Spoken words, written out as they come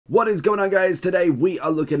What is going on, guys? Today we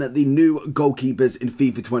are looking at the new goalkeepers in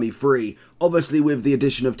FIFA 23. Obviously, with the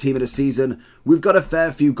addition of Team of the Season, we've got a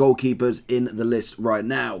fair few goalkeepers in the list right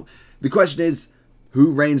now. The question is,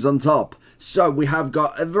 who reigns on top? So we have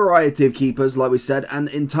got a variety of keepers, like we said, and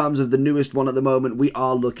in terms of the newest one at the moment, we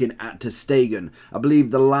are looking at ter Stegen. I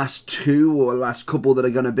believe the last two or last couple that are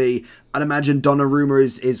going to be, I'd imagine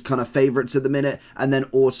Donnarumma is kind of favourites at the minute, and then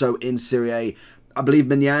also in Serie A, I believe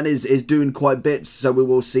Mignan is doing quite bits, so we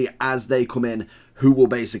will see as they come in who will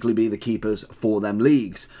basically be the keepers for them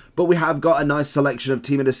leagues. But we have got a nice selection of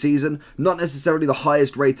Team of the Season, not necessarily the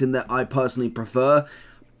highest rating that I personally prefer.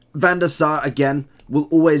 Van der Sar, again, will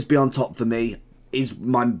always be on top for me. Is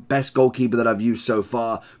my best goalkeeper that I've used so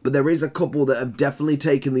far, but there is a couple that have definitely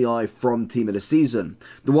taken the eye from Team of the Season.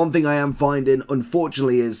 The one thing I am finding,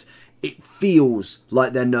 unfortunately, is it feels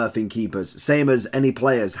like they're nerfing keepers. Same as any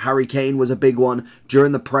players. Harry Kane was a big one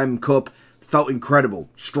during the Prem Cup. Felt incredible.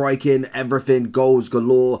 Striking, everything, goals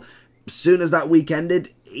galore. As soon as that week ended,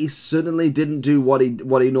 he suddenly didn't do what he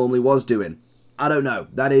normally was doing. I don't know.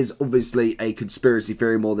 That is obviously a conspiracy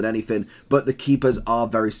theory more than anything, but the keepers are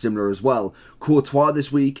very similar as well. Courtois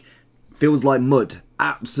this week feels like mud.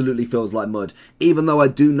 Absolutely feels like mud. Even though I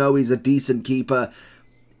do know he's a decent keeper,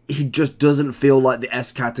 he just doesn't feel like the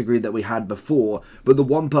S category that we had before. But the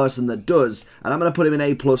one person that does, and I'm going to put him in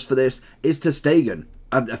A+ for this, is ter Stegen.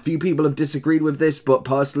 A few people have disagreed with this, but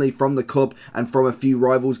personally from the Cup and from a few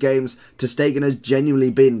Rivals games, ter Stegen has genuinely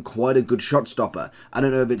been quite a good shot stopper. I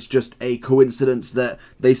don't know if it's just a coincidence that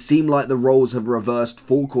they seem like the roles have reversed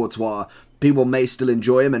for Courtois. People may still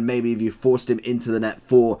enjoy him, and maybe if you forced him into the net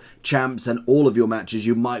for champs and all of your matches,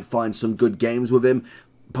 you might find some good games with him.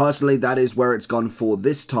 Personally, that is where it's gone for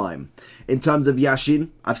this time. In terms of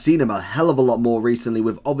Yashin, I've seen him a hell of a lot more recently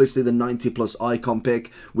with obviously the 90+ icon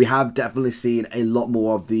pick. We have definitely seen a lot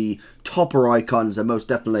more of the topper icons and most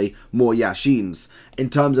definitely more Yashins. In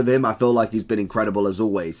terms of him, I feel like he's been incredible as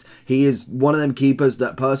always. He is one of them keepers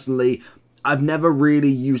that personally, I've never really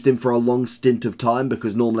used him for a long stint of time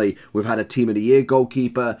because normally we've had a Team of the Year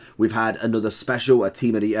goalkeeper, we've had another special, a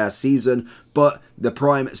Team of the Season, but the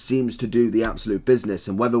Prime seems to do the absolute business,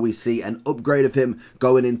 and whether we see an upgrade of him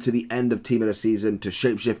going into the end of Team of the Season to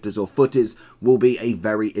shapeshifters or footies will be a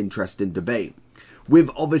very interesting debate. With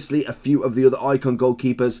obviously a few of the other icon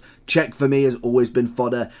goalkeepers, Czech for me has always been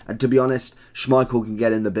fodder, and to be honest, Schmeichel can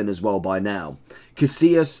get in the bin as well by now.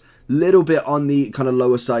 Casillas, little bit on the kind of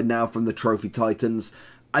lower side now from the Trophy Titans.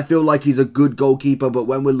 I feel like he's a good goalkeeper, but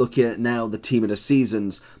when we're looking at now the Team of the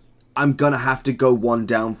Seasons, I'm going to have to go one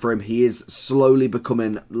down for him. He is slowly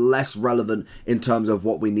becoming less relevant in terms of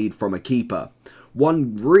what we need from a keeper.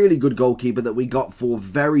 One really good goalkeeper that we got for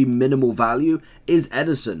very minimal value is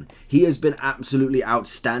Ederson. He has been absolutely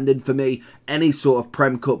outstanding for me. Any sort of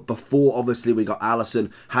Prem Cup before, obviously, we got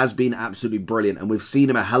Alisson has been absolutely brilliant. And we've seen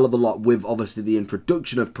him a hell of a lot with, obviously, the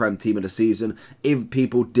introduction of Prem Team of the Season if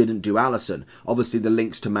people didn't do Alisson. Obviously, the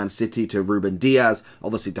links to Man City, to Ruben Diaz,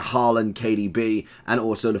 obviously to Haaland, KDB, and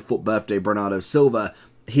also the foot birthday Bernardo Silva.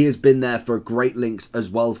 He has been there for great links as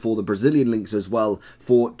well, for the Brazilian links as well,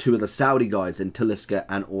 for two of the Saudi guys in Talisca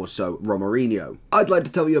and also Romarinho. I'd like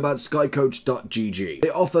to tell you about skycoach.gg. They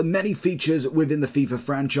offer many features within the FIFA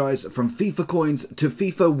franchise, from FIFA coins to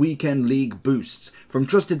FIFA Weekend League boosts, from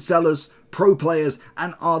trusted sellers, pro players,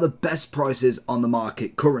 and are the best prices on the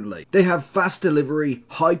market currently. They have fast delivery,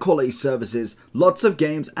 high quality services, lots of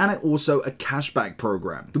games, and also a cashback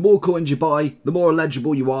program. The more coins you buy, the more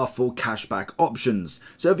eligible you are for cashback options.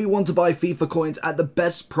 So if you want to buy FIFA coins at the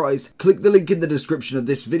best price, click the link in the description of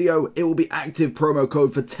this video. It will be active promo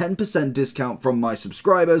code for 10% discount from my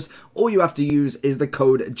subscribers. All you have to use is the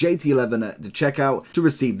code JT11 at the checkout to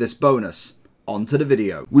receive this bonus. On to the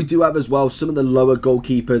video. We do have as well some of the lower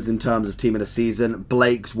goalkeepers in terms of Team of the Season.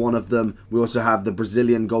 Blake's one of them. We also have the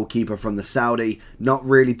Brazilian goalkeeper from the Saudi, not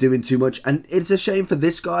really doing too much, and it's a shame for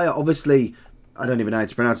this guy. Obviously, I don't even know how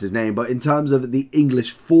to pronounce his name, but in terms of the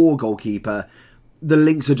English 4 goalkeeper, the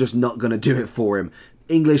links are just not going to do it for him.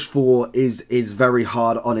 English 4 is very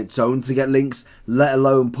hard on its own to get links, let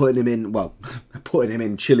alone putting him in, well, putting him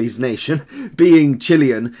in Chile's nation. Being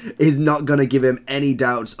Chilean is not going to give him any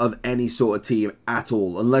doubts of any sort of team at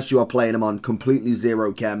all, unless you are playing him on completely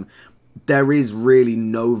zero chem. There is really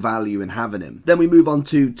no value in having him. Then we move on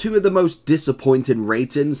to two of the most disappointing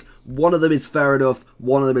ratings. One of them is fair enough,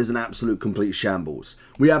 one of them is an absolute complete shambles.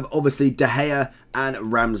 We have obviously De Gea and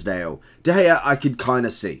Ramsdale. De Gea I could kind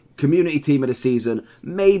of see. Community Team of the Season,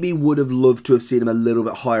 maybe would have loved to have seen him a little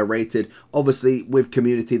bit higher rated. Obviously with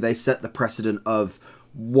Community they set the precedent of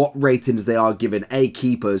what ratings they are giving A,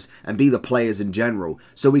 keepers, and B, the players in general.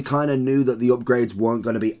 So we kind of knew that the upgrades weren't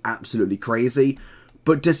going to be absolutely crazy.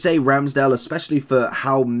 But to say Ramsdale, especially for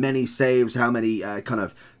how many saves, how many kind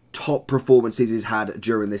of top performances he's had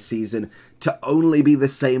during this season, to only be the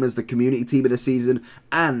same as the community team of the season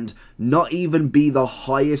and not even be the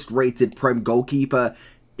highest rated Prem goalkeeper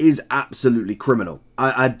is absolutely criminal.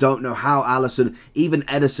 I don't know how Alisson, even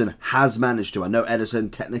Ederson, has managed to. I know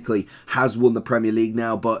Ederson technically has won the Premier League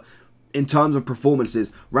now, but in terms of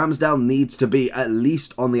performances, Ramsdale needs to be at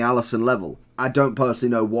least on the Alisson level. I don't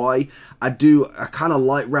personally know why. I kind of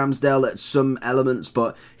like Ramsdale at some elements,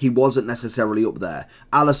 but he wasn't necessarily up there.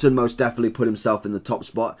 Alisson most definitely put himself in the top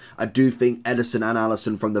spot. I do think Ederson and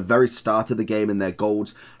Alisson from the very start of the game in their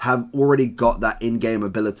goals have already got that in-game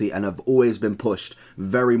ability and have always been pushed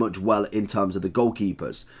very much well in terms of the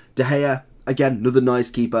goalkeepers. De Gea, again, another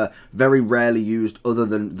nice keeper, very rarely used other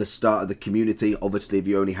than the start of the community. Obviously, if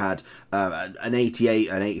you only had an 88,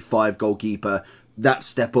 an 85 goalkeeper, that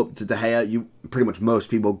step up to De Gea, pretty much most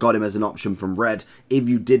people got him as an option from Red if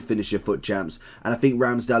you did finish your FUT champs. And I think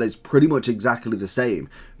Ramsdale is pretty much exactly the same.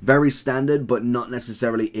 Very standard, but not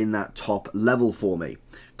necessarily in that top level for me.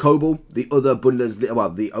 Kobel, the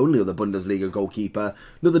only other Bundesliga goalkeeper,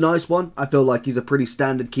 another nice one. I feel like he's a pretty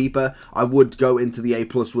standard keeper. I would go into the A+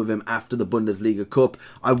 with him after the Bundesliga Cup.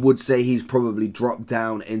 I would say he's probably dropped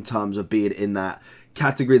down in terms of being in that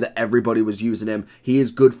category that everybody was using him. He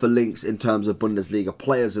is good for links in terms of Bundesliga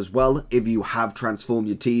players as well. If you have transformed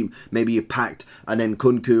your team, maybe you packed an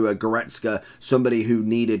Nkunku, a Goretzka, somebody who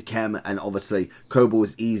needed chem, and obviously Kobel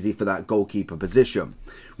was easy for that goalkeeper position.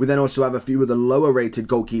 We then also have a few of the lower rated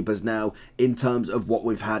goalkeepers now in terms of what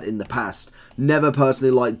we've had in the past. Never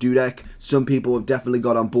personally liked Dudek. Some people have definitely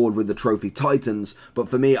got on board with the Trophy Titans, but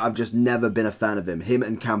for me, I've just never been a fan of him. Him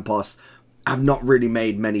and Campos have not really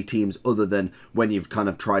made many teams other than when you've kind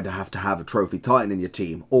of tried to have a Trophy Titan in your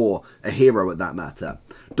team, or a hero at that matter.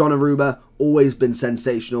 Donnarumma, always been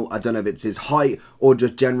sensational. I don't know if it's his height or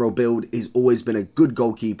just general build. He's always been a good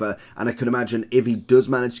goalkeeper, and I can imagine if he does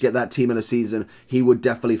manage to get that team in a season, he would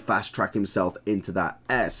definitely fast track himself into that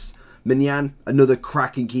S. Mignan, another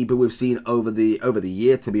cracking keeper we've seen over the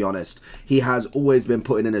year, to be honest. He has always been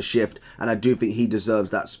putting in a shift, and I do think he deserves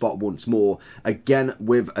that spot once more. Again,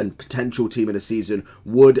 with a potential team in a season,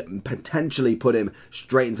 would potentially put him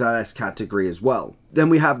straight into that S category as well. Then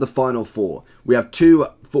we have the final four. We have two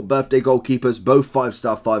FUT birthday goalkeepers, both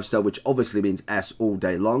 5-star, 5-star, which obviously means S all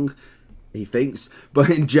day long, he thinks. But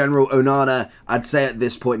in general, Onana, I'd say at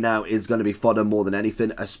this point now, is going to be fodder more than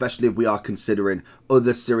anything, especially if we are considering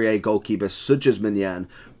other Serie A goalkeepers such as Mignan.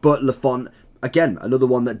 But Lafont, again, another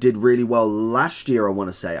one that did really well last year, I want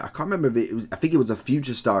to say. I can't remember if it was, I think it was a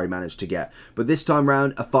future star he managed to get. But this time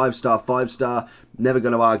round, a 5-star, 5-star. Never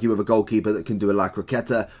going to argue with a goalkeeper that can do a La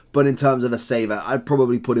Croqueta. But in terms of a saver, I'd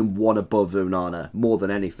probably put him one above Onana, more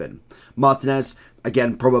than anything. Martinez,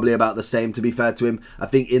 again, probably about the same, to be fair to him. I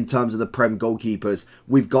think in terms of the Prem goalkeepers,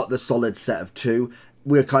 we've got the solid set of two.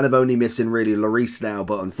 We're kind of only missing really Lloris now,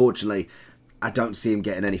 but unfortunately, I don't see him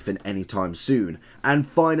getting anything anytime soon. And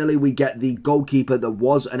finally, we get the goalkeeper that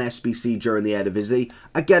was an SBC during the Eredivisie.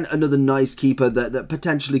 Again, another nice keeper that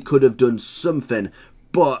potentially could have done something.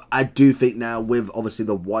 But I do think now, with obviously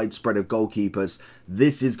the widespread of goalkeepers,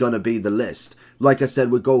 this is going to be the list. Like I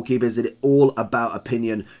said, with goalkeepers, it's all about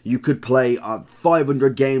opinion. You could play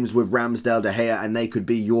 500 games with Ramsdale, De Gea, and they could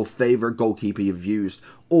be your favourite goalkeeper you've used.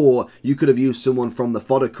 Or you could have used someone from the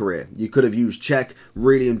fodder career. You could have used Czech,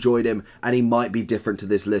 really enjoyed him, and he might be different to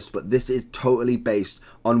this list. But this is totally based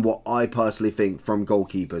on what I personally think from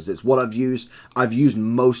goalkeepers. It's what I've used. I've used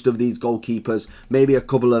most of these goalkeepers. Maybe a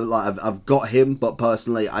couple of, like, I've got him, but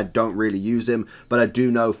personally I don't really use him. But I do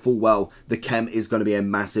know full well the chem is going to be a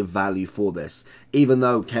massive value for this. Even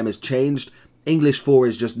though chem has changed, English 4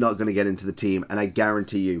 is just not going to get into the team, and I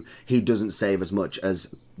guarantee you he doesn't save as much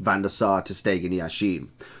as Van der Sar, Ter Stegen, Yashin.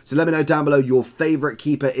 So let me know down below your favourite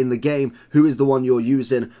keeper in the game. Who is the one you're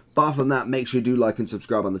using? Apart from that, make sure you do like and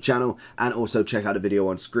subscribe on the channel, and also check out a video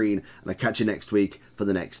on screen, and I'll catch you next week for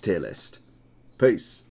the next tier list. Peace.